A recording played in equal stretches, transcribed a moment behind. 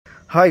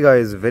Hi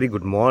guys, very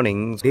good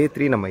morning. Day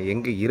 3 நம்ம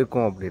எங்க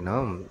இருக்கோம் அப்படின்னா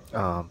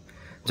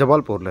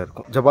ஜபால்பூரில்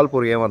இருக்கும்.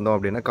 ஜபால்பூர் ஏன் வந்தோம்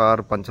அப்படின்னா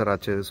கார் பஞ்சர்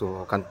ஆச்சு. ஸோ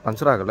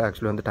பஞ்சர் ஆகலை,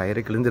 ஆக்சுவலி வந்து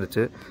டயரே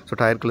கிழிஞ்சிருச்சு. ஸோ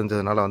டயர்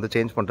கிழிஞ்சதுனால வந்து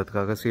சேஞ்ச்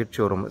பண்ணுறதுக்காக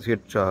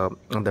சீட்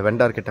அந்த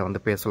வெண்டார்கிட்ட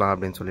வந்து பேசலாம்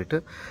அப்படின்னு சொல்லிட்டு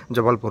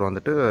ஜபால்பூர்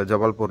வந்துட்டு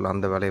ஜபால்பூரில்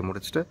அந்த வேலையை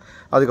முடிச்சுட்டு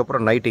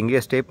அதுக்கப்புறம் நைட்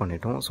இங்கேயே ஸ்டே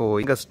பண்ணிட்டோம். ஸோ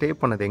இங்கே ஸ்டே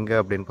பண்ணது எங்கே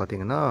அப்படின்னு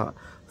பார்த்தீங்கன்னா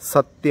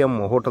சத்தியம்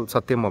ஹோட்டல்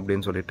சத்தியம்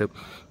அப்படின்னு சொல்லிட்டு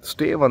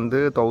ஸ்டே வந்து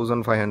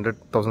 1500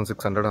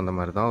 1600 அந்த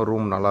மாதிரி தான்.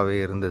 ரூம் நல்லாவே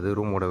இருந்தது.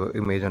 ரூமோட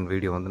இமேஜ் அண்ட்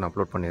வீடியோ வந்து நான்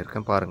அப்லோட்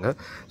பண்ணியிருக்கேன், பாருங்கள்.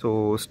 ஸோ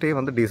ஸ்டே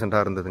வந்து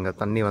டீசெண்டாக இருந்ததுங்க.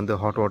 தண்ணி வந்து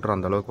ஹாட் வாட்டர்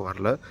அந்த அளவுக்கு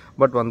வரல,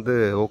 பட் வந்து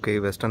ஓகே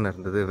வெஸ்டர்ன்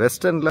இருந்தது.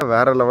 வெஸ்டர்னில்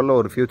வேறு லெவலில்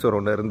ஒரு ஃபியூச்சர்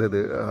ஒன்று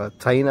இருந்தது.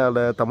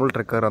 சைனாவில் தமிழ்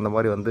ட்ரெக்கர் அந்த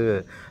மாதிரி வந்து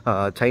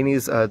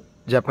சைனீஸ்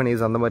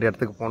ஜப்பனீஸ் அந்த மாதிரி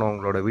இடத்துக்கு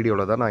போனவங்களோட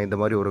வீடியோவில் தான் நான் இந்த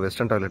மாதிரி ஒரு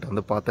வெஸ்டர்ன் டாய்லெட்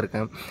வந்து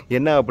பார்த்துருக்கேன்.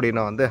 என்ன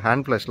அப்படின்னா வந்து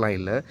ஹேண்ட் ஃப்ளஷ்லாம்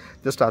இல்லை,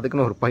 ஜஸ்ட்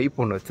அதுக்குன்னு ஒரு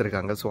பைப் ஒன்று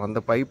வச்சுருக்காங்க. ஸோ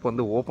அந்த பைப்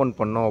வந்து ஓப்பன்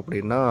பண்ணோம்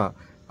அப்படின்னா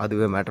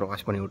அதுவே மேட்ரு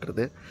வாஷ் பண்ணி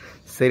விட்டுருது.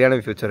 சரியான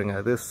ஃபியூச்சருங்க,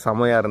 அது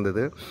செமையாக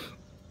இருந்தது.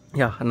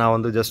 நான்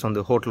வந்து ஜஸ்ட்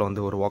வந்து ஹோட்டலில்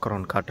வந்து ஒரு வாக்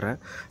அரவுண்ட் காட்டுறேன்.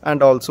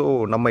 அண்ட் ஆல்சோ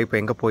நம்ம இப்போ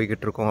எங்கே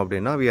போய்கிட்டு இருக்கோம்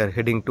அப்படின்னா we are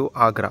heading to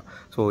Agra.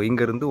 So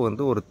இங்கேருந்து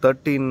வந்து ஒரு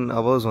 13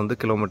 hours வந்து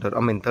கிலோமீட்டர்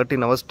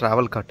 13 hours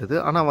ட்ராவல் காட்டுது.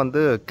 ஆனால்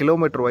வந்து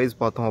கிலோமீட்டர்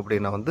வைஸ் பார்த்தோம்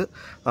அப்படின்னா வந்து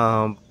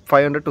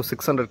 500 to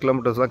 600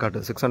 kilometers தான்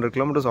காட்டுது. 600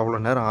 kilometers அவ்வளோ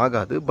நேரம்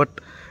ஆகாது, but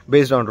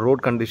based on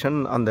road condition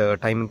அந்த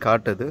டைமிங்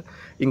காட்டுது.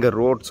 இங்கே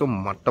ரோட்ஸும்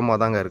மட்டமாக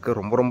தாங்க இருக்குது,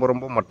 ரொம்ப ரொம்ப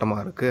ரொம்ப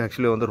மட்டமாக இருக்குது.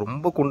 ஆக்சுவலி வந்து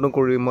ரொம்ப குண்டும்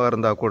குழியுமாக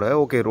இருந்தால் கூட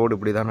ஓகே ரோடு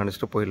இப்படி தான்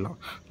நினச்சிட்டு போயிடலாம்,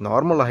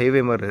 நார்மல்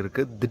ஹைவே மாதிரி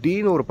இருக்குது.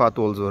 திடீர்னு ஒரு பாத்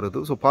ஹோல்ஸ் வருது.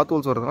 ஸோ பாத்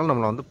ஹோல்ஸ் வரதுனால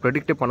நம்மளை வந்து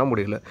ப்ரெடிக்டே பண்ண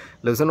முடியல.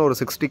 லெசன் ஒரு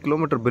 60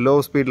 km பிலோ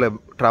ஸ்பீடில்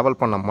ட்ராவல்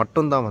பண்ணால்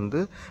மட்டும்தான்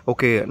வந்து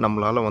ஓகே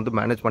நம்மளால் வந்து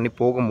மேனேஜ் பண்ணி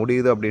போக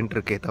முடியுது அப்படின்ட்டு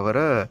இருக்கே தவிர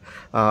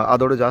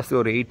அதோட ஜாஸ்தி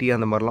ஒரு 80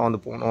 அந்த மாதிரிலாம்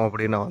வந்து போனோம்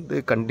அப்படின்னா வந்து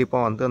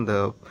கண்டிப்பாக வந்து அந்த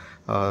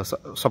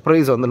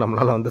சர்ப்ரைஸ் வந்து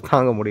நம்மளால் வந்து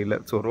தாங்க முடியல.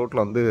 ஸோ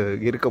ரோட்டில் வந்து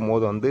இருக்கும்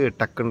போது வந்து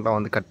டக்குன்னுலாம்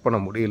வந்து கட் பண்ண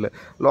முடியல.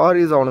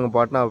 லாரிஸ் அவனுங்க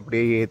பாட்டுனா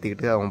அப்படியே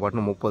ஏற்றிக்கிட்டு அவங்க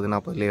பாட்டுன்னு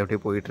 30-40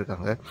 அப்படியே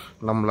போயிட்டுருக்காங்க.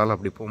 நம்மளால்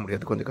அப்படி போக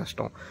முடியாது, கொஞ்சம்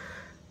கஷ்டம்.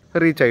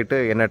 ரீச் ஆகிட்டு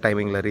என்ன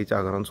டைமிங்கில் ரீச்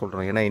ஆகிறோன்னு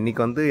சொல்கிறோம். ஏன்னா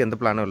இன்றைக்கி வந்து எந்த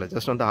பிளானும் இல்லை,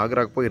 ஜஸ்ட் வந்து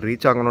ஆக்ராவுக்கு போய்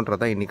ரீச்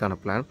ஆகணுன்றது தான் இன்றைக்கான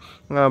பிளான்.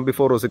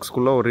 பிஃபோர் ஒரு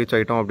 6 ஒரு ரீச்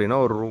ஆகிட்டோம் அப்படின்னா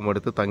ஒரு ரூம்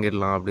எடுத்து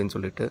தங்கிடலாம் அப்படின்னு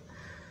சொல்லிட்டு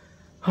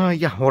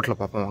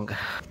ஹோட்டலில் பார்ப்போம் வாங்க.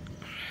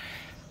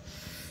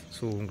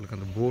 ஸோ உங்களுக்கு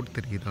அந்த போர்டு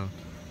தெரியுதா,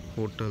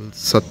 ஹோட்டல்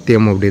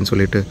சத்தியம் அப்படின்னு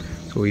சொல்லிட்டு.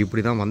 ஸோ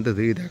இப்படி தான்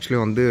வந்தது. இது ஆக்சுவலி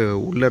வந்து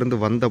உள்ளேருந்து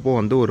வந்தப்போ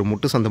வந்து ஒரு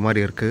முட்டு சந்தை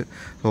மாதிரி இருக்குது.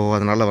 ஸோ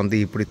அதனால் வந்து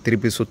இப்படி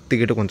திருப்பி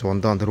சுற்றிக்கிட்டு கொஞ்சம்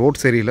வந்தோம். அந்த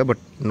ரோட் சரியில்லை,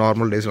 பட்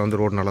நார்மல் டேஸில் வந்து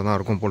ரோடு நல்லா தான்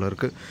இருக்கும் போல்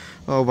இருக்குது.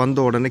 வந்த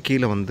உடனே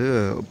கீழே வந்து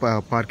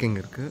பார்க்கிங்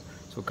இருக்குது.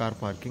 ஸோ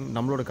கார் பார்க்கிங்,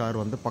 நம்மளோட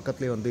கார் வந்து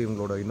பக்கத்துலேயே வந்து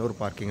இவங்களோட இன்னொரு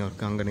பார்க்கிங்காக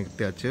இருக்குது, அங்கே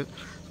நிறுத்தியாச்சு.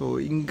 ஸோ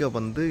இங்கே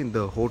வந்து இந்த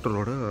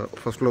ஹோட்டலோட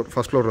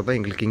ஃபஸ்ட் ஃப்ளோரில் தான்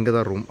எங்களுக்கு இங்கே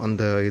தான் ரூம்.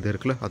 அந்த இது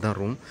இருக்குல்ல அதான்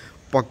ரூம்.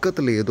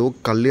 பக்கத்தில் ஏதோ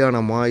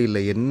கல்யாணமா இல்லை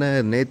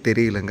என்னன்னே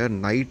தெரியலைங்க.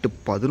 நைட்டு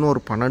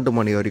 11-12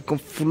 மணி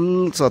வரைக்கும்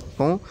ஃபுல்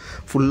சத்தம்.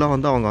 ஃபுல்லாக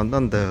வந்து அவங்க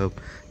வந்து அந்த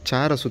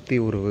சேரை சுற்றி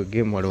ஒரு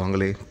கேம்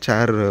ஆடுவாங்களே,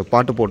 சேர்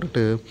பாட்டு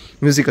போட்டுட்டு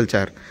மியூசிக்கல்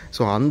சேர்.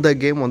 ஸோ அந்த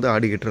கேம் வந்து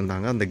ஆடிக்கிட்டு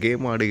இருந்தாங்க. அந்த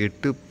கேம்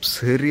ஆடிக்கிட்டு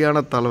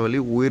சரியான தலைவலி,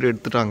 உயிர்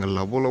எடுத்துட்டாங்க.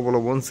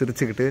 லபோன்னு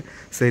சிரிச்சுக்கிட்டு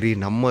சரி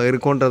நம்ம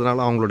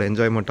இருக்கோன்றதுனால அவங்களோட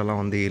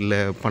என்ஜாய்மெண்ட்டெல்லாம் வந்து இல்லை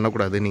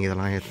பண்ணக்கூடாது, நீங்கள்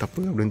இதெல்லாம்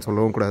தப்பு அப்படின்னு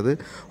சொல்லவும் கூடாது,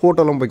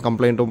 ஹோட்டலும் போய்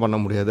கம்ப்ளைண்ட்டும் பண்ண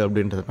முடியாது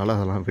அப்படின்றதுனால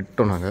அதெல்லாம்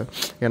விட்டோம் நாங்கள்.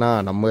 ஏன்னா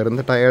நம்ம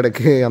இருந்த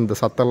டயர்டுக்கு அந்த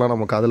சத்தம்லாம்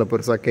நமக்கு அதில்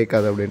பெருசாக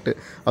கேட்காது அப்படின்ட்டு.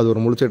 அது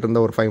ஒரு முழிச்சிட்டு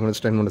இருந்தால் ஒரு 5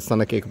 minutes 10 minutes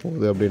தானே கேட்க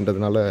போகுது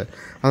அப்படின்றதுனால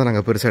அதை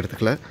நாங்கள் பெருசாக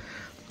எடுத்துக்கல.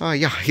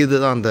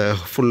 இதுதான் அந்த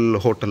ஃபுல்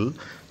ஹோட்டல்.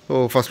 ஸோ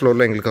ஃபஸ்ட்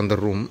ஃப்ளோரில் எங்களுக்கு அந்த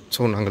ரூம்.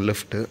 ஸோ நாங்கள்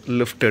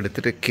லிஃப்ட்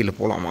எடுத்துகிட்டு கீழே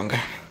போகலாமாங்க.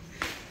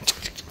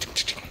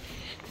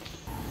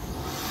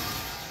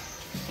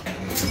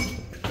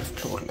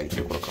 ஃப்ளோர்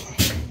லைட்டு கொடுக்கலாம்.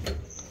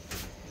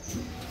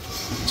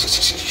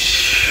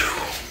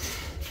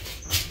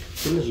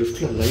 இல்லை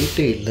லிஃப்ட்டில்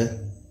லைட்டே இல்லை,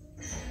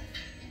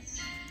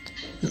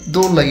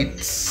 தோ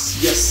லைட்ஸ்.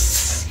 எஸ்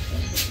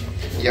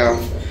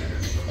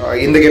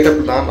இந்த கெட்டப்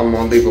தான் நம்ம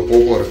வந்து இப்போ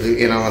போகிறது.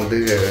 ஏன்னா வந்து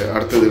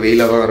அடுத்தது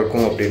வெயிலாக தான்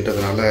இருக்கும்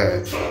அப்படின்றதுனால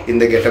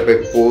இந்த கெட்டப்பே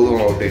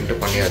போதும் அப்படின்ட்டு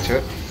பண்ணியாச்சு.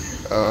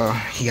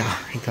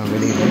 இதான்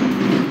வெளியில்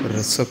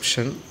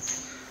ரிசப்ஷன்.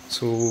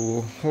 ஸோ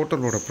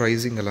ஹோட்டலோட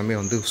ப்ரைஸிங் எல்லாமே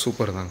வந்து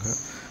சூப்பர் தாங்க.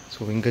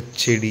 ஸோ இங்கே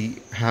செடி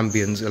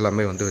ஆம்பியன்ஸ்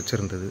எல்லாமே வந்து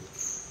வச்சுருந்தது.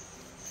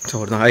 ஸோ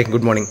அவர் தான்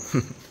குட் மார்னிங்.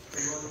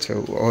 ஸோ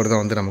அவர்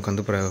தான் வந்து நமக்கு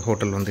வந்து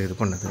ஹோட்டல் வந்து இது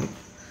பண்ணது.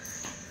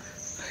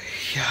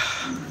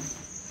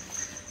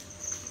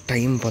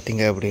 டைம்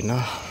பார்த்திங்க அப்படின்னா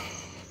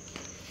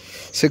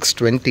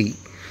 6:20.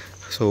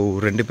 ஸோ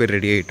 2 பேர்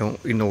ரெடி ஆகிட்டோம்,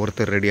 இன்னும்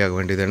ஒருத்தர் ரெடி ஆக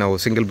வேண்டியது. ஏன்னா ஒரு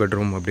சிங்கிள்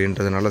பெட்ரூம்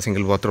அப்படின்றதுனால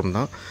சிங்கிள் பாத்ரூம்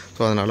தான்.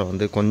 ஸோ அதனால்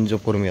வந்து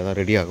கொஞ்சம் பொறுமையாக தான்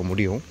ரெடி ஆக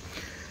முடியும்.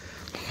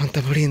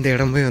 மற்றபடி இந்த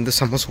இடமே வந்து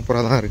செம்ம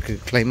சூப்பராக தான் இருக்குது.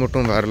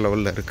 கிளைமேட்டும் வேறு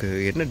லெவலில் இருக்குது.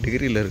 என்ன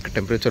டிகிரியில் இருக்குது,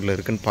 டெம்பரேச்சரில்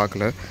இருக்குதுன்னு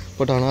பார்க்கல,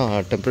 பட் ஆனால்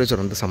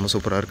டெம்பரேச்சர் வந்து செம்ம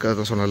சூப்பராக இருக்குது.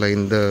 அதை சொன்னால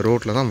இந்த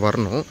ரோட்டில் தான்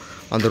வரணும்.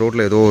 அந்த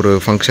ரோட்டில் ஏதோ ஒரு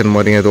ஃபங்க்ஷன்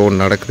மாதிரி ஏதோ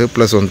ஒன்று நடக்குது.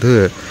 ப்ளஸ் வந்து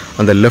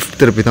அந்த லெஃப்ட்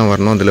திருப்பி தான்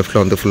வரணும். அந்த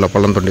லெஃப்ட்டில் வந்து ஃபுல்லாக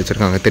பள்ளம் தோண்டி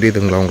வச்சுருக்காங்க,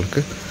 தெரியுதுங்களா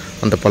உங்களுக்கு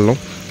அந்த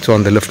பள்ளம்? ஸோ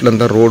அந்த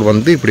லெஃப்ட்லேருந்து தான் ரோடு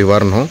வந்து இப்படி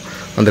வரணும்.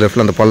 அந்த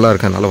லெஃப்ட்டில் அந்த பள்ளம்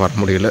இருக்கிறதுனால வர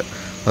முடியல,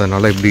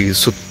 அதனால் இப்படி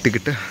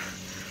சுற்றிக்கிட்டு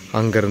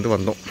அங்கேருந்து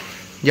வந்தோம்.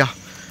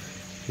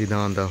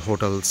 இதுதான் அந்த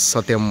ஹோட்டல்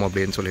சத்தியம்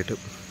அப்படின்னு சொல்லிட்டு.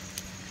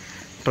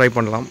 ட்ரை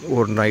பண்ணலாம்.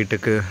 ஒரு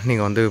நைட்டுக்கு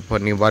நீங்கள் வந்து இப்போ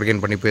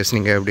பார்கெயின் பண்ணி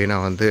பேசுனீங்க அப்படின்னா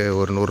வந்து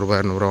ஒரு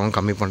 ₹100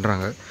 கம்மி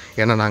பண்ணுறாங்க.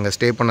 ஏன்னா நாங்கள்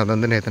ஸ்டே பண்ணது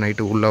வந்து நேற்று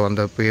நைட்டு உள்ளே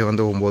வந்தப்பயே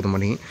வந்து 9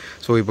 மணி.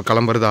 ஸோ இப்போ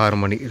கிளம்புறது 6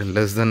 மணி.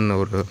 லெஸ் தென்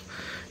ஒரு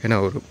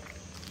ஒரு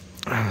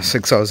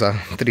 6 ஹவர்ஸா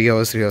 3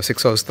 ஹவர்ஸ்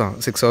 6 ஹவர்ஸ் தான்.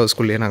 6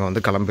 ஹவர்ஸ்க்குள்ளேயே நாங்கள்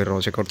வந்து கிளம்பிடுறோம்,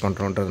 செக் அவுட்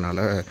பண்ணுறோன்றதுனால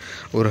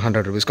ஒரு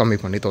 ₹100 கம்மி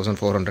பண்ணி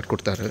 1400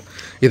 கொடுத்தாரு.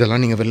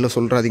 இதெல்லாம் நீங்கள் வெளில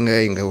சொல்கிறாதீங்க,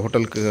 எங்கள்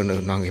ஹோட்டலுக்கு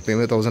நாங்கள்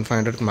எப்போயுமே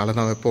 1500க்கு மேலே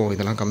தான் வைப்போம்,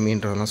 இதெல்லாம்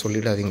கம்மின்றதெல்லாம்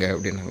சொல்லிடாதீங்க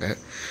அப்படின்னாங்க.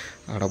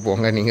 அட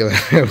போங்க நீங்கள்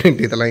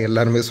அப்படின்ட்டு, இதெல்லாம்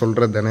எல்லாருமே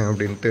சொல்கிறது தானே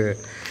அப்படின்ட்டு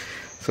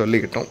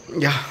சொல்லிக்கிட்டோம்.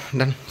 யா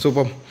டன்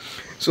சூப்பர்.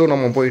 ஸோ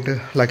நம்ம போயிட்டு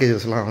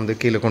லக்கேஜஸ்லாம் வந்து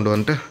கீழே கொண்டு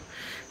வந்துட்டு,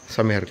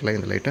 செம்மையாக இருக்குல்ல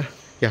இந்த லைட்டு.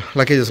 யா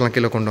லக்கேஜஸ்லாம்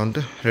கீழே கொண்டு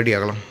வந்துட்டு ரெடி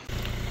ஆகலாம்.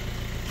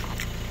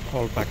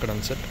 ஆல் பேக்கட்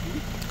அண்ட் செட்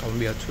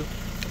கிளம்பியாச்சு.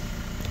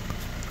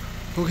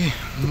 Okay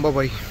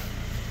bye.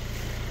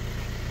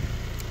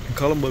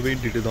 கிளம்ப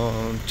வேண்டிட்டு தான்.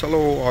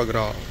 சலோ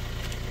ஆக்ரா.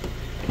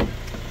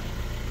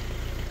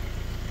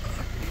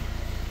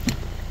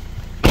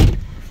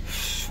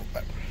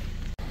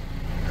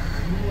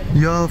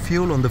 யா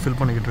ஃபியூல் வந்து ஃபில்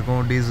பண்ணிக்கிட்டு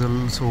இருக்கோம், டீசல்.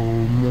 ஸோ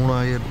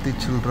 3000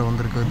 சில்லரை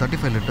வந்திருக்கு,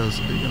 35 லிட்டர்ஸ்.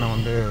 ஏன்னா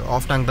வந்து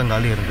ஆஃப் டேங்க் தான்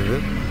காலி இருந்தது.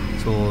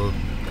 ஸோ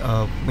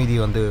மீதி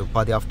வந்து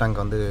பாதி ஆஃப் டேங்க்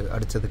வந்து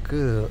அடித்ததுக்கு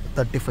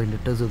 35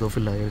 லிட்டர்ஸ் இதோ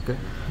ஃபில் ஆகிருக்கு.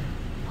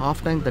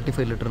 ஆஃப் டேங்க்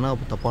 35 லிட்டர்னால்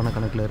அப்போ தப்பான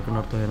கணக்கில் இருக்குன்னு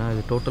அர்த்தம். ஏன்னா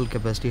இது டோட்டல்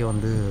கெப்பாசிட்டியே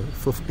வந்து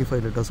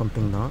 55 லிட்டர்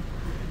சம்திங் தான்.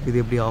 இது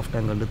எப்படி ஆஃப்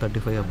டேங்க் வந்து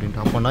 35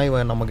 அப்படின்ட்டு? அப்போனா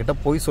இவன் நம்மக்கிட்ட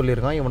போய்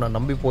சொல்லியிருக்கான். இவனை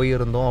நம்பி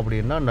போயிருந்தோம்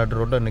அப்படின்னா நடு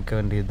ரோட்டில் நிற்க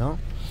வேண்டியது தான்.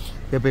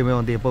 எப்போயுமே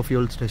வந்து எப்போ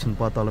ஃபியூல் ஸ்டேஷன்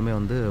பார்த்தாலுமே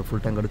வந்து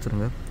full tank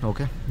அடிச்சிருங்க.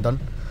 Okay done.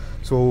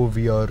 So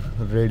we are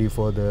ready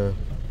for the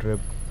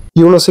trip.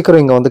 இவ்வளோ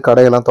சீக்கிரம் இங்கே வந்து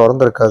கடையெல்லாம்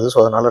திறந்துருக்காது. ஸோ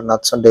அதனால்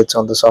நட்ஸ் அண்ட் டேட்ஸ்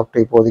வந்து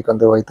சாப்பிட்டு இப்போதைக்கு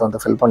வந்து வயிற்று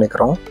வந்து ஃபில்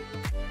பண்ணிக்கிறோம்.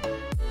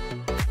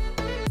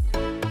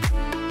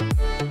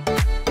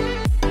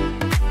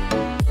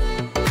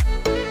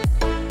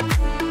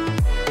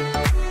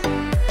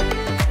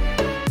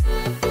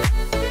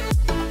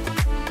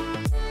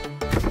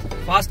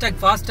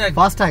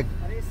 ஃபாஸ்டாக்.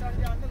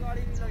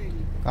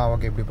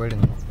 ஓகே இப்படி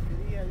போயிடுங்க.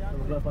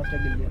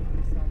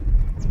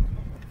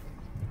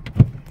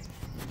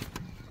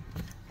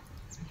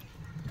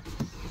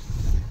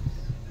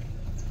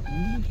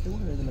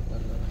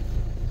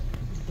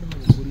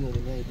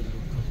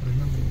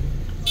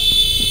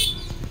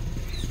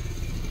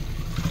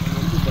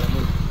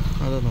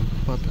 அதான்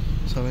பார்த்தேன்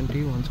 70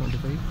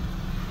 175.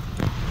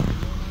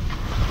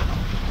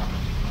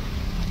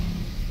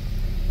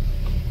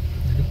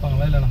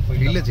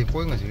 இல்லை ஜி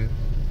போயுங்க ஜி.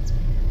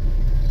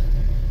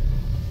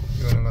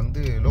 இவனுங்க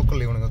வந்து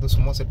லோக்கல், இவனுங்க வந்து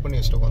சும்மா செட் பண்ணி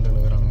வச்சுட்டு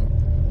உட்காந்துருக்குறாங்க.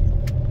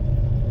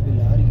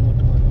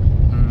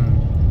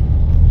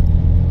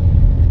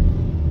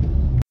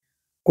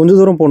 கொஞ்சம்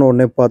தூரம் போன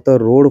உடனே பார்த்தா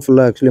ரோடு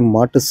ஃபுல்லாக ஆக்சுவலி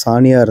மாட்டு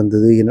சாணியாக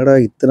இருந்தது. என்னடா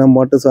இத்தனை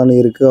மாட்டு சாணி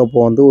இருக்குது, அப்போ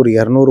வந்து ஒரு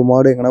 200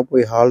 மாடு எங்கன்னா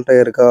போய் ஹால்ட்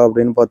ஆகிருக்கா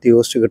அப்படின்னு பார்த்து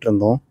யோசிச்சுக்கிட்டு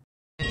இருந்தோம்.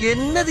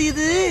 என்னது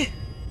இது?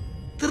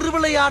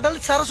 திருவிளையாடல்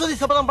சரஸ்வதி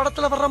சபதம்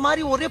படத்துல வர்ற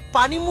மாதிரி ஒரே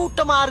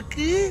பனிமூட்டமா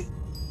இருக்கு.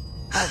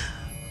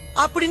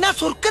 அப்படின்னா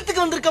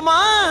சொர்க்கத்துக்கு வந்திருக்கமா?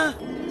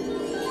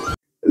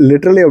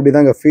 லிட்ரலி அப்படி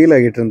தான் அங்கே ஃபீல்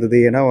ஆகிட்டு இருந்தது.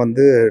 ஏன்னா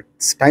வந்து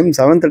டைம்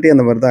 7:30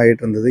 அந்த மாதிரி தான்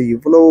ஆகிட்டு இருந்தது.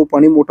 இவ்வளோ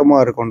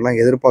பனிமூட்டமாக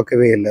இருக்கும்லாம்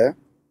எதிர்பார்க்கவே இல்லை.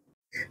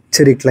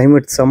 சரி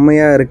கிளைமேட்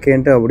செம்மையாக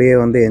இருக்கேன்ட்டு அப்படியே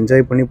வந்து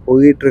என்ஜாய் பண்ணி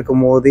போயிட்டு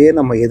இருக்கும் போதே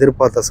நம்ம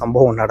எதிர்பார்த்த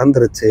சம்பவம்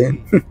நடந்துருச்சு.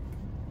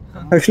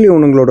 ஆக்சுவலி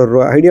உங்களோட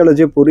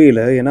ஐடியாலஜியே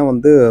புரியல. ஏன்னா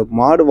வந்து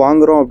மாடு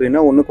வாங்குகிறோம்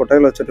அப்படின்னா ஒன்று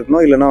கொட்டையில்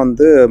வச்சுருக்கணும், இல்லைனா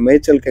வந்து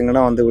மேய்ச்சலுக்கு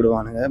எங்கன்னா வந்து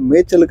விடுவானுங்க.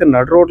 மேய்ச்சலுக்கு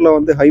நடு ரோட்டில்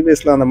வந்து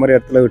ஹைவேஸில் அந்த மாதிரி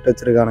இடத்துல விட்டு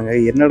வச்சுருக்கானுங்க.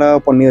 என்னடா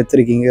பண்ணி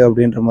வச்சுருக்கீங்க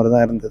அப்படின்ற மாதிரி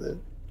தான் இருந்தது.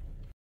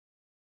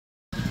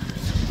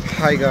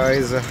 ஹாய்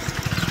காய்ஸ்,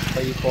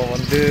 இப்போ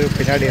வந்து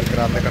பின்னாடி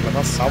இருக்கிற அந்த கடையில்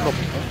தான் சாப்பிட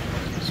போகிறோம்.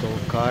 ஸோ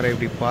காரை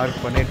இப்படி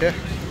பார்க் பண்ணிவிட்டு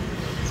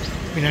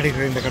பின்னாடி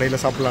இருக்கிற இந்த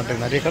கடையில்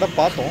சாப்பிட்லான்ட்டு நிறைய கடை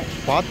பார்த்தோம்.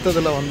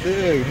 பார்த்ததில் வந்து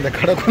இந்த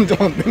கடை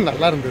கொஞ்சம் வந்து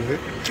நல்லா இருந்தது.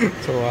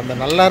 ஸோ அந்த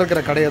நல்லா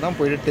இருக்கிற கடையை தான்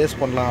போயிட்டு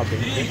டேஸ்ட் பண்ணலாம்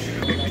அப்படின்ட்டு.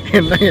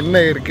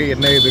 என்ன இருக்குது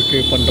என்ன இதுக்கு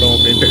பண்ணுறோம்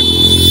அப்படின்ட்டு.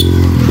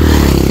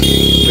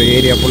 இந்த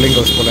ஏரியா புல்லிங்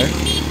ஹவுஸ் போல்.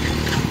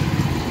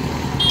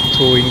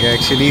 ஸோ இங்கே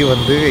ஆக்சுவலி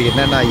வந்து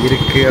என்னென்ன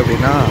இருக்குது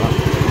அப்படின்னா,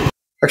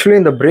 ஆக்சுவலி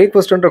இந்த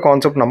பிரேக்ஃபாஸ்ட்டுன்ற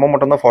கான்செப்ட் நம்ம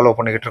மட்டும் தான் ஃபாலோ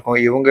பண்ணிக்கிட்டு இருக்கோம்.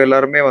 இவங்க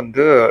எல்லாருமே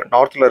வந்து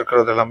நார்த்தில்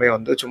இருக்கிறது எல்லாமே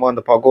வந்து சும்மா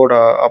அந்த பகோடா,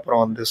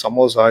 அப்புறம் வந்து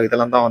சமோசா,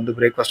 இதெல்லாம் தான் வந்து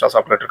பிரேக்ஃபாஸ்ட்டாக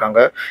சாப்பிட்டுட்டு இருக்காங்க.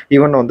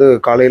 ஈவன் வந்து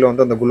காலையில்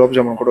வந்து அந்த குலாப்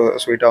ஜாமுன் கூட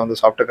ஸ்வீட்டாக வந்து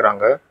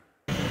சாப்பிட்டுக்கிறாங்க.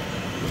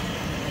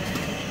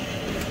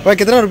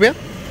 कितना रुपया?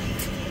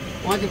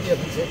 5 रुपया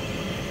पीस.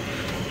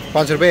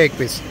 5 रुपये एक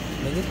पीस.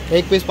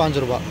 एक पीस 5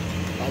 रुपया.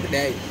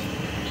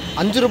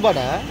 5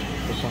 रुपयाடா?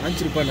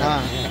 5 रुपया.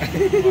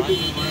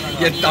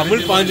 என்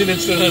தமிழ் 5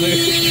 நெக்ஸ்ட்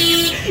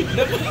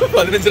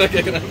 15 ரூபா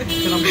கேட்குறாங்க.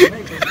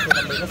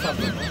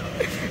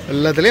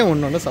 எல்லாத்துலேயும்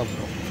ஒன்று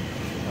சாப்பிட்றோம்.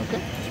 ஓகே,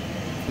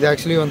 இது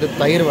ஆக்சுவலி வந்து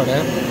தயிர் வடை.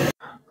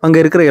 அங்கே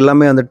இருக்கிற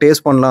எல்லாமே வந்து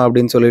டேஸ்ட் பண்ணலாம்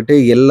அப்படின்னு சொல்லிட்டு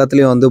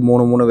எல்லாத்துலேயும் வந்து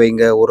 3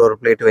 வைங்க, ஒரு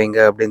பிளேட் வைங்க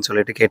அப்படின்னு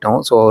சொல்லிட்டு கேட்டோம்.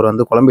 ஸோ அவர்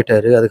வந்து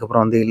குழம்பிட்டாரு.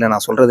 அதுக்கப்புறம் வந்து இல்லை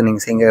நான் சொல்கிறது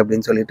நீங்கள் செய்யுங்க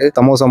அப்படின்னு சொல்லிட்டு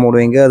சமோசா 3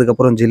 வைங்க,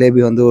 அதுக்கப்புறம்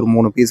ஜிலேபி வந்து ஒரு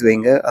 3 பீஸ்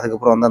வைங்க,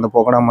 அதுக்கப்புறம் வந்து அந்த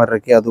புகடா மாதிரி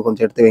இருக்கு அது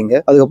கொஞ்சம் எடுத்து வைங்க,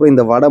 அதுக்கப்புறம்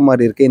இந்த வடை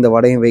மாதிரி இருக்கு இந்த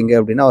வடையும் வைங்க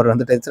அப்படின்னா அவர்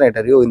வந்து டென்ஷன்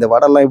ஆகிட்டாரு. இந்த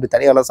வடைலாம் இப்படி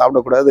தனியாலாம்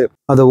சாப்பிடக்கூடாது,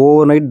 அதை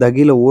ஓவர் நைட்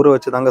தகியில் ஊற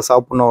வச்சு தாங்க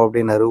சாப்பிடணும்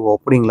அப்படின்னாரு.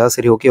 அப்படிங்களா,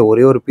 சரி ஓகே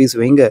ஒரே ஒரு பீஸ்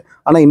வைங்க,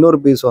 ஆனால் இன்னொரு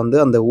பீஸ் வந்து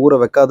அந்த ஊற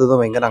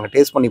வைக்காததும் வைங்க, நாங்கள்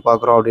டேஸ்ட் பண்ணி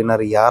பார்க்குறோம்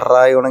அப்படின்னாரு.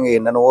 யாரா இவனுங்க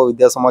என்னென்னவோ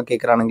வித்தியாசமாக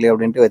கேட்குறானுங்களே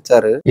அப்படின்ட்டு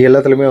வச்சாரு.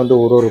 எல்லாத்துலேயுமே வந்து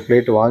ஒரு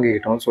பிளேட்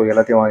வாங்கிக்கிட்டோம். ஸோ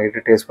எல்லாத்தையும்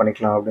வாங்கிட்டு டேஸ்ட்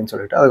பண்ணிக்கலாம் அப்படின்னு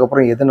சொல்லிட்டு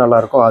அதுக்கப்புறம் எது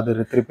நல்லாயிருக்கோ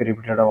அது திருப்பி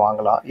ரிப்பீட்டடாக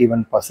வாங்கலாம்.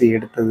 ஈவன் பசி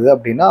எடுத்தது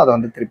அப்படின்னா அதை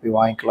வந்து திருப்பி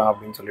வாங்கிக்கலாம்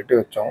அப்படின்னு சொல்லிட்டு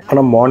வச்சோம்.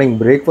 ஆனால் மார்னிங்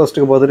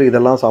பிரேக்ஃபாஸ்ட்டுக்கு பதில்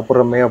இதெல்லாம்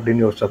சாப்பிட்றோமே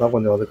அப்படின்னு யோசிச்சா தான்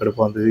கொஞ்சம் வந்து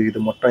கடுப்பாக வந்தது.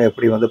 இது மட்டும்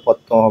எப்படி வந்து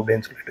பத்தோம்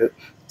அப்படின்னு சொல்லிட்டு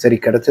சரி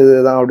கிடைச்சது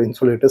தான் அப்படின்னு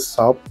சொல்லிட்டு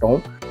சாப்பிட்டோம்.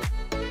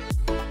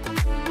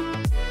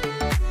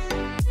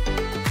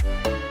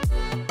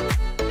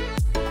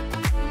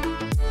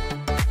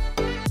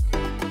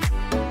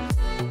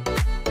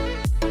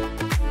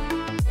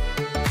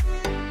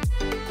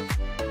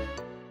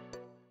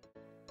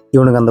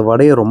 இவனுக்கு அந்த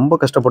வடையை ரொம்ப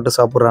கஷ்டப்பட்டு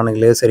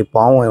சாப்பிட்றானுங்களே, சரி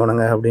பாவம்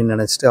இவனுங்க அப்படின்னு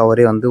நினச்சிட்டு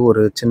அவரே வந்து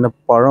ஒரு சின்ன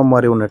பழம்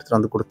மாதிரி ஒன்று எடுத்துகிட்டு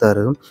வந்து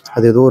கொடுத்தாரு.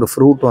 அது ஏதோ ஒரு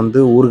ஃப்ரூட் வந்து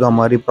ஊறுகாய்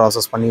மாதிரி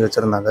ப்ராசஸ் பண்ணி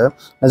வச்சுருந்தாங்க.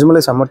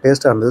 நிஜமாலே செம்ம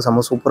டேஸ்ட்டாக இருந்தது,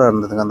 செம்ம சூப்பராக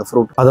இருந்ததுங்க அந்த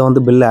ஃப்ரூட். அதை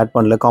வந்து பில் ஆட்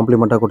பண்ணல,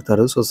 காம்ப்ளிமெண்ட்டாக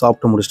கொடுத்தாரு. ஸோ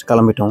சாப்பிட்டு முடிச்சுட்டு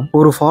கிளம்பிட்டோம்.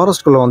 ஒரு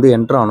ஃபாரஸ்ட்குள்ளே வந்து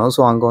என்ட்ரு ஆனோம்.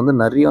 ஸோ அங்கே வந்து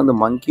நிறைய வந்து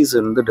மங்கீஸ்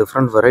இருந்து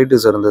டிஃப்ரெண்ட்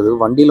வெரைட்டிஸ் இருந்தது.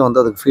 வண்டியில்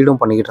வந்து அதுக்கு ஃபீடும்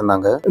பண்ணிக்கிட்டு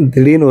இருந்தாங்க.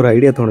 திடீர்னு ஒரு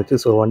ஐடியா தோணுச்சு.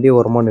 ஸோ வண்டியை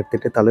ஓரமாக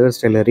நிறுத்திட்டு தலைவர்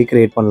ஸ்டைலில்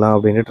ரீக்ரியேட் பண்ணலாம்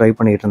அப்படின்னு ட்ரை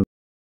பண்ணிக்கிட்டு இருந்தேன்.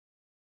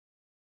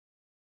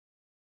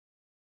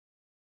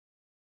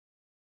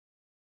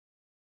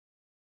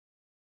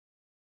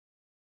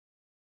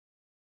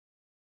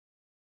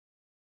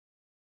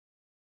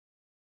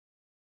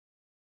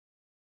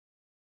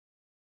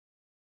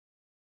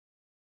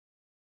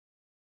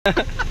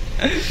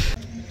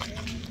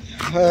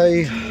 ஹாய்,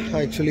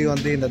 ஆக்சுவலி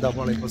வந்து இந்த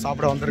தபாவில் இப்போ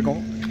சாப்பிட வந்திருக்கோம்.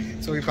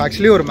 ஸோ இப்போ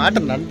ஆக்சுவலி ஒரு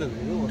மேட்டர் நடந்தது.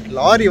 ஒரு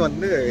லாரி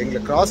வந்து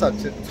எங்களை கிராஸ்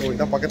ஆச்சு. ஸோ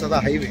இதான் பக்கத்தில்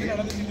தான் ஹைவே.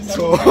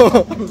 ஸோ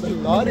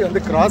லாரி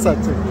வந்து கிராஸ்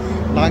ஆச்சு.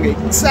 நாங்கள்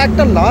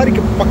எக்ஸாக்டாக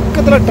லாரிக்கு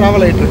பக்கத்தில்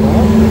ட்ராவல்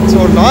ஆகிட்டுருக்கோம்.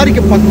 ஸோ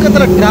லாரிக்கு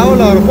பக்கத்தில்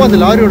ட்ராவல் ஆகிறப்போ அந்த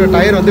லாரியோட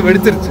டயர் வந்து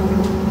வெடிச்சிருச்சு.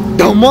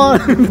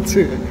 டமால்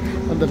இருந்துச்சு.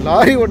 அந்த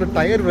லாரியோட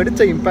டயர்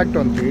வெடித்த இம்பேக்ட்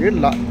வந்து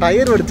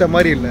டயர் வெடித்த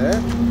மாதிரி இல்லை,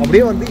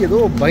 அப்படியே வந்து ஏதோ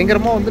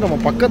பயங்கரமாக வந்து நம்ம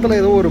பக்கத்தில்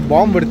ஏதோ ஒரு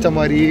பாம்பு வெடித்த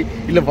மாதிரி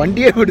இல்லை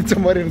வண்டியே வெடித்த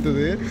மாதிரி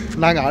இருந்தது.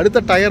 நாங்கள்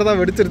அடுத்த டயர் தான்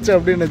வெடிச்சிருச்சு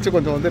அப்படின்னு நினச்சி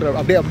கொஞ்சம் வந்து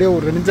அப்படியே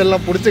ஒரு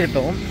நெஞ்செல்லாம்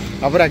பிடிச்சிக்கிட்டோம்.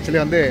 அப்புறம்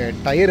ஆக்சுவலி வந்து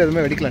டயர்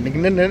எதுவுமே வெடிக்கல.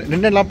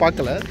 நின்றுலாம்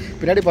பார்க்கல,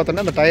 பின்னாடி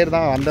பார்த்தோன்னா அந்த டயர்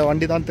தான் அந்த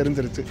வண்டி தான்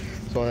தெரிஞ்சிருச்சு.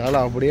 ஸோ அதனால்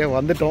அப்படியே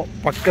வந்துட்டோம்.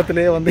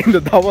 பக்கத்துலேயே வந்து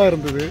இந்த தாபா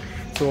இருந்தது.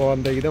 ஸோ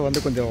அந்த இதை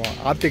வந்து கொஞ்சம்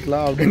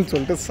ஆற்றிக்கலாம் அப்படின்னு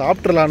சொல்லிட்டு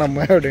சாப்பிட்றலாம்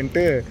நம்ம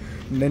அப்படின்ட்டு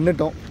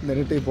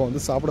நின்றுட்டு இப்போ வந்து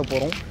சாப்பிட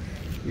போகிறோம்.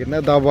 என்ன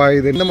தாபா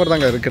இது, இந்த மாதிரி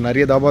தாங்க இருக்குது,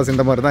 நிறைய தாபாஸ்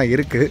இந்த மாதிரி தான்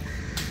இருக்குது.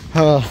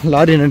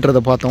 லாரி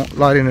நின்றதை பார்த்தோம்,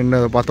 லாரி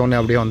நின்றதை பார்த்தோன்னே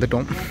அப்படியே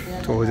வந்துட்டோம்.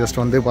 ஸோ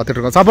ஜஸ்ட் வந்து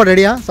பார்த்துட்ருக்கோம். சாப்பாடு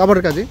ரெடியா? சாப்பாடு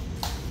இருக்காச்சு.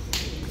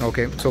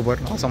 Okay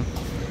super awesome.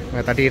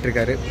 அங்கே தட்டிக்கிட்டு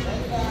இருக்காரு.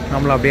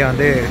 நம்மளும் அப்படியே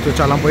வந்து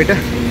சுச்சாலாம் போயிட்டு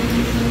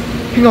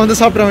இங்கே வந்து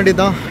சாப்பிட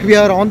வேண்டியது தான். We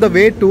are on the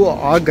way to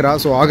Agra.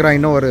 So Agra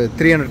இன்னும் ஒரு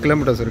 300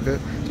 கிலோமீட்டர்ஸ் இருக்குது.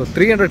 ஸோ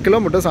 300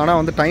 கிலோமீட்டர்ஸ்,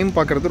 ஆனால் வந்து டைம்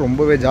பார்க்குறது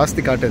ரொம்பவே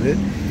ஜாஸ்தி காட்டுது.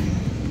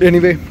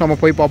 எனிவே நம்ம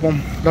போய் பார்ப்போம்.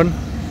 டன்.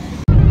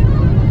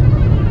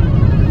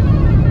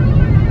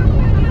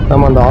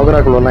 நம்ம அந்த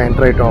ஆக்ராக்குள்ளெல்லாம்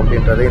என்ட்ரு ஆகிட்டோம்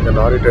அப்படின்றது இந்த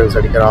லாரி டிரைவர்ஸ்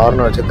அடிக்கிற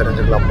ஹார்ன் வச்சு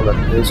தெரிஞ்சுக்கலாம் போல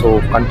இருக்குது. ஸோ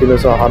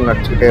கண்டினியூஸாக ஹார்ன்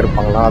அடிச்சுக்கிட்டே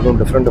இருப்பாங்களாம். அதுவும்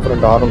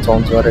டிஃப்ரெண்ட் ஹார்ன்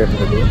சவுண்ட்ஸ் வேறு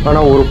இருந்தது.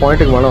 ஆனால் ஒரு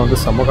பாயிண்ட்டுக்கு மேலே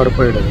வந்து செம்ம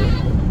கடுப்பாயிடுது.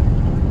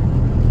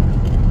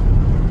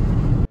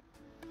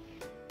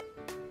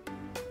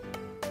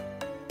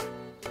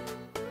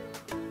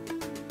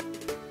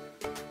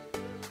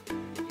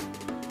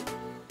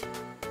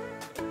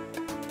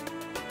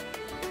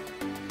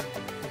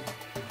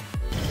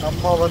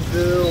 நம்ம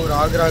வந்து ஒரு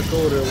ஆக்ராவுக்கு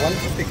ஒரு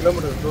 150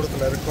 கிலோமீட்டர்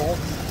தூரத்தில் இருக்கோம்.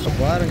 ஸோ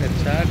பாருங்கள்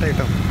சேட்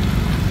ஐட்டம்.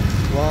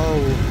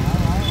 வாவ்,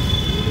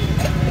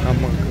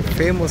 நமக்கு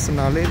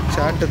ஃபேமஸ்னாலே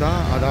சேட்டு தான்.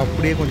 அதை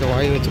அப்படியே கொஞ்சம்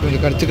வாய் வச்சு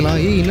கொஞ்சம் கடிச்சிக்கலாம்.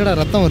 என்னடா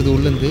ரத்தம் வருது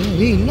உள்ளேருந்து.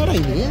 என்னடா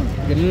இது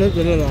என்ன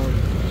சொல்லலாம்.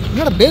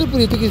 என்னடா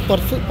பேல்பூரி தூக்கி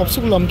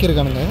பப்ஸுக்குள்ளே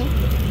அமுக்கியிருக்கானுங்க.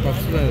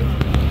 பப்ஸ் தான்.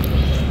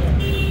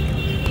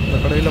 இந்த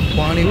கடையில்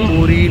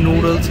பானிபூரி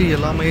நூடுல்ஸ்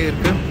எல்லாமே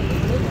இருக்குது.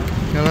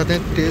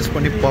 எல்லாத்தையும் டேஸ்ட்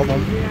பண்ணி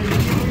பார்ப்போம்.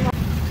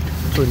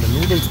 ஸோ இந்த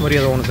நூடுல்ஸ் மாதிரி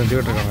ஏதோ ஒன்று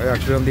செஞ்சுக்கிட்டு இருக்காங்க.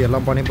 ஆக்சுவலி வந்து எல்லா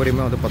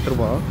பானிபூரியுமே வந்து 10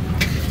 ரூபா.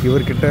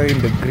 இவர்கிட்ட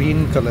இந்த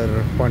க்ரீன் கலர்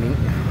பானி,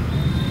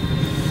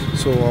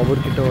 ஸோ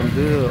அவர்கிட்ட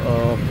வந்து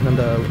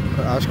அந்த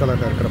ஆஷ்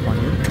கலரில் இருக்கிற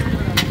பானி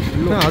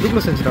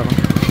அதுக்குள்ளே செஞ்சுட்டாங்க.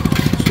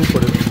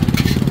 சூப்பர்.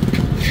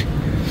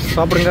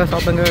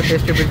 சாப்பிடுங்க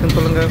டேஸ்ட் எப்படி இருக்குன்னு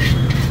சொல்லுங்கள்.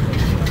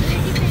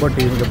 பட்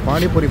இந்த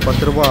பானிபூரி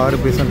 10 ரூபா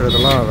 6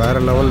 பீஸுன்றதெல்லாம்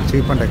வேறு லெவல்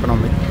சீப் அண்ட்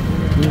எக்கனாமிக்.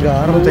 இங்கே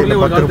ஆரம்பித்த இந்த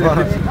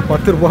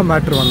 10 ரூபா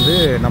மேட்ரு வந்து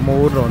நம்ம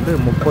ஊரில் வந்து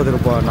 30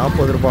 ரூபா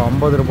 40 ரூபா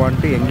 50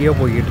 ரூபான்ட்டு எங்கேயோ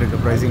போய்கிட்டு இருக்கு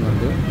ப்ரைஸிங்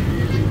வந்து.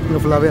 இங்கே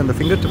ஃபுல்லாகவே அந்த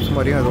ஃபிங்கர் சிப்ஸ்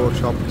மாதிரியும் ஏதோ ஒரு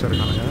ஷாப்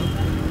வச்சுருக்காங்க.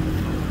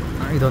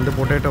 இது வந்து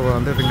பொட்டேட்டோவை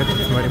வந்து ஃபிங்கர்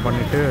சிப்ஸ் மாதிரி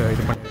பண்ணிவிட்டு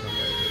இது பண்ணியிருக்காங்க.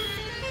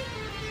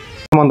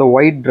 நம்ம அந்த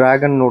ஒயிட்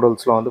ட்ராகன்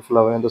நூடுல்ஸில் வந்து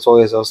ஃபுல்லாகவே வந்து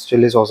சோயா சாஸ்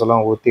சில்லி சாஸ்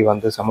எல்லாம் ஊற்றி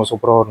வந்து செம்ம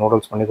சூப்பராக ஒரு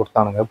நூடுல்ஸ் பண்ணி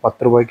கொடுத்தானுங்க.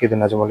 10 ரூபாய்க்கு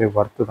இது நிஜமாலே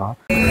வர்த்து தான்.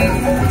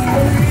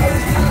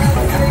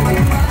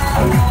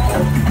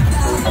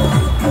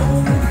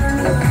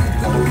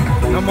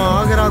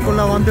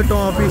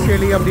 வந்துட்டோம்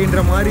அஃபிஷியலி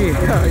அப்படின்ற மாதிரி.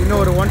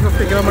 இன்னும் ஒரு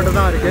 150 கிலோமீட்டர்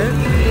தான் இருக்குது.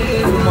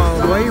 சும்மா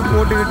வைவ்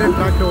போட்டுக்கிட்டு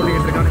டிராக்டர்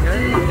ஓட்டிக்கிட்டு இருக்கானுங்க.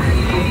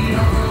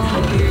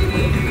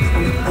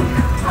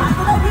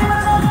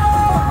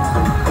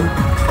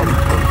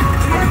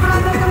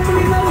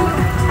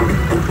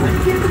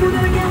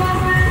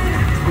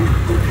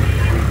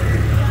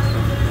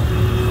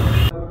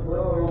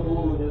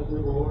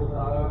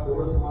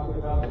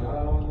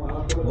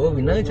 ஓ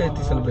விநாயகர்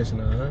சதுர்த்தி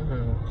செலிப்ரேஷனா?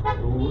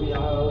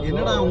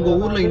 என்னடா உங்கள்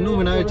ஊரில் இன்னும்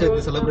விநாயகர்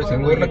சதுர்த்தி செலிப்ரேஷன்?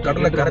 எங்கள் ஊரில்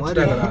கடலை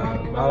கரைச்சிட்டாங்கடா.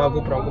 பாவா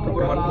கூப்பிட்றாங்க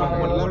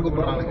எல்லாரும்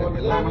கூப்பிட்றானுங்க.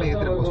 எல்லாமே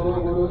ஏற்றிட்டு போக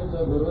சொல்லுவாங்க.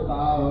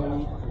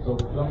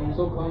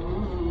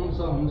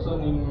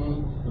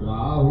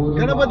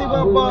 கணபதி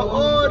பாப்பா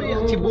ஓரியா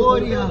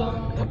சிபோரியா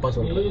தப்பா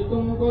சொல்றேன்.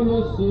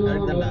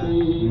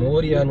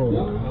 மோரியான்னு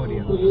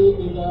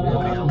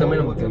அர்த்தமே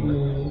நமக்கு தெரியல.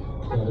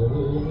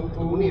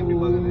 முனி எப்படி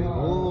பார்க்குது?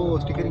 ஓ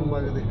ஸ்டிக்கரிங்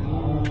பார்க்குது.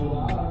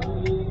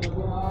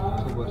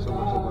 Super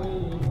super super.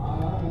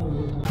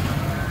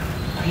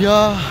 யா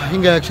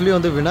இங்கே ஆக்சுவலி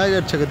வந்து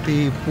விநாயகர் சதுர்த்தி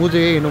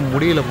பூஜையே இன்னும்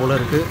முடியல போல்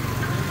இருக்குது.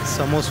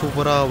 செம்ம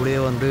சூப்பராக அப்படியே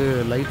வந்து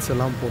லைட்ஸ்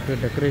எல்லாம் போட்டு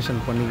டெக்கரேஷன்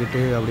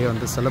பண்ணிக்கிட்டு அப்படியே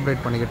வந்து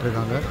செலிப்ரேட் பண்ணிக்கிட்டு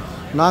இருக்காங்க.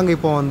 நாங்கள்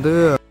இப்போ வந்து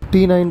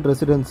T9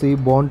 residency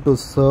bond to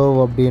serve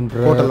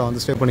அப்படின்ற ஹோட்டலில்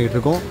வந்து ஸ்டே பண்ணிகிட்டு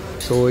இருக்கோம்.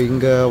 ஸோ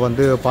இங்கே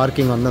வந்து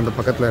பார்க்கிங் வந்து அந்த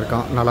பக்கத்தில்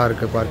இருக்கான். நல்லா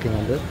இருக்குது பார்க்கிங்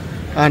வந்து.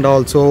 அண்ட்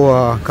ஆல்சோ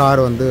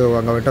கார் வந்து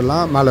அங்கே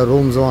விட்டுடலாம். மேலே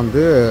ரூம்ஸும்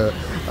வந்து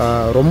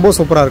ரொம்ப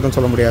சூப்பராக இருக்குன்னு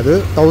சொல்ல முடியாது.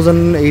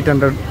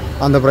 1800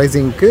 அந்த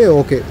ப்ரைஸிங்க்கு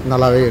ஓகே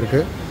நல்லாவே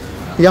இருக்குது.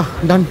 யா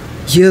டன்.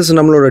 எஸ்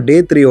நம்மளோட டே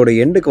 3யோட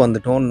எண்டுக்கு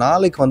வந்துட்டோம்.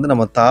 நாளைக்கு வந்து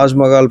நம்ம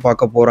தாஜ்மஹால்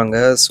பார்க்க போகிறாங்க.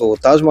 ஸோ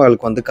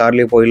தாஜ்மஹாலுக்கு வந்து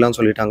கார்லேயே போயிடலாம்னு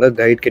சொல்லிட்டாங்க.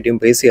 கைட்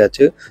கிட்டையும்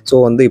பேசியாச்சு. ஸோ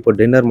வந்து இப்போ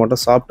டின்னர்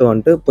மட்டும் சாப்பிட்டு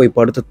வந்துட்டு போய்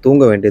படுத்து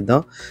தூங்க வேண்டியது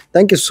தான்.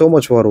 தேங்க்யூ ஸோ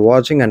மச் ஃபார்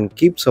வாட்சிங் அண்ட்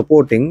கீப்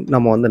சப்போர்ட்டிங்.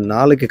 நம்ம வந்து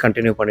நாளைக்கு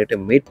கண்டினியூ பண்ணிவிட்டு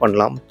மீட்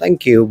பண்ணலாம்.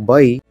 Thank you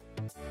bye.